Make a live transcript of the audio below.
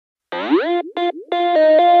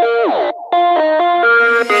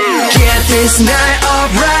this night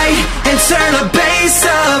alright and turn the bass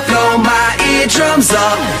up. Blow my eardrums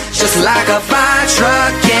up just like a fire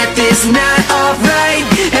truck. Get this night alright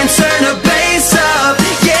and turn the bass up.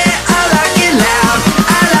 Yeah, I like it loud,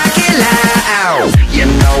 I like it loud. You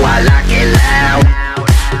know I like it loud.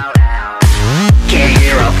 Can't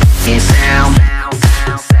hear a f***ing sound.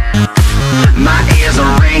 My ears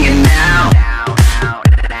are ringing now,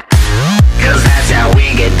 'cause that's how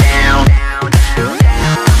we get down.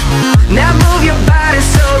 Now move your body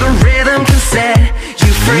so the rhythm can set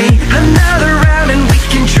you free. Another round and we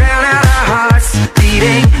can drown out our hearts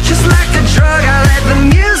beating. Just like a drug, I let the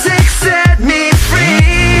music set me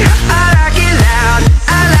free. I like it loud,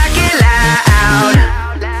 I like it loud.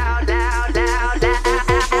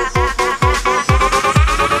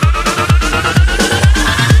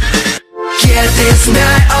 Get this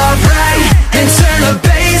night alright and turn the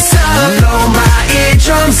bass up. Blow my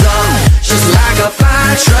eardrums up just like a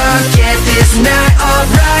fire truck. Get this night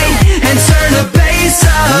alright and turn the bass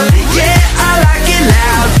up. Yeah, I like it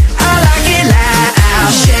loud, I like it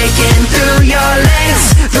loud. Shaking through your legs,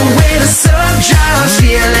 the way the sun drops.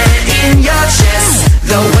 Feel it in your chest,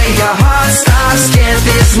 the way your heart stops. Get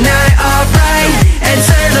this night alright and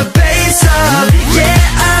turn the bass up. Yeah,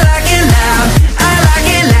 I like it loud, I like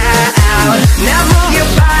it loud. Now move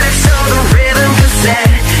your body so the rhythm can set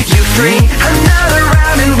you free. Another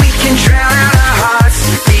round and we can drown out our hearts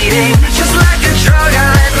beating. Just like a drug, I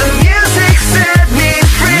let the music set me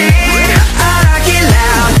free. I like it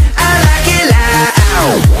loud, I like it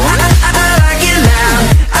loud. I like it loud,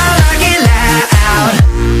 I like it loud.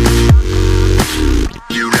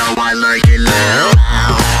 You know I like it loud.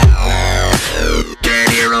 Can't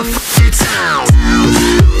hear a f***ing sound.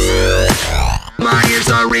 My ears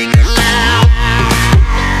are ringing loud,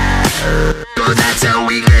 'cause that's how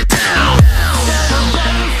we get down.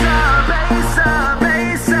 Bass up,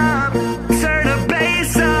 bass up, turn the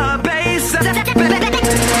bass up, bass up.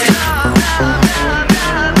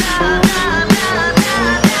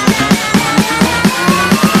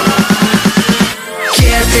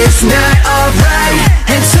 Get this night alright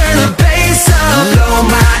and turn the bass up. Blow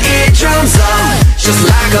my eardrums up just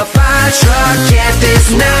like a fire truck. Get this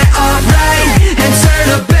night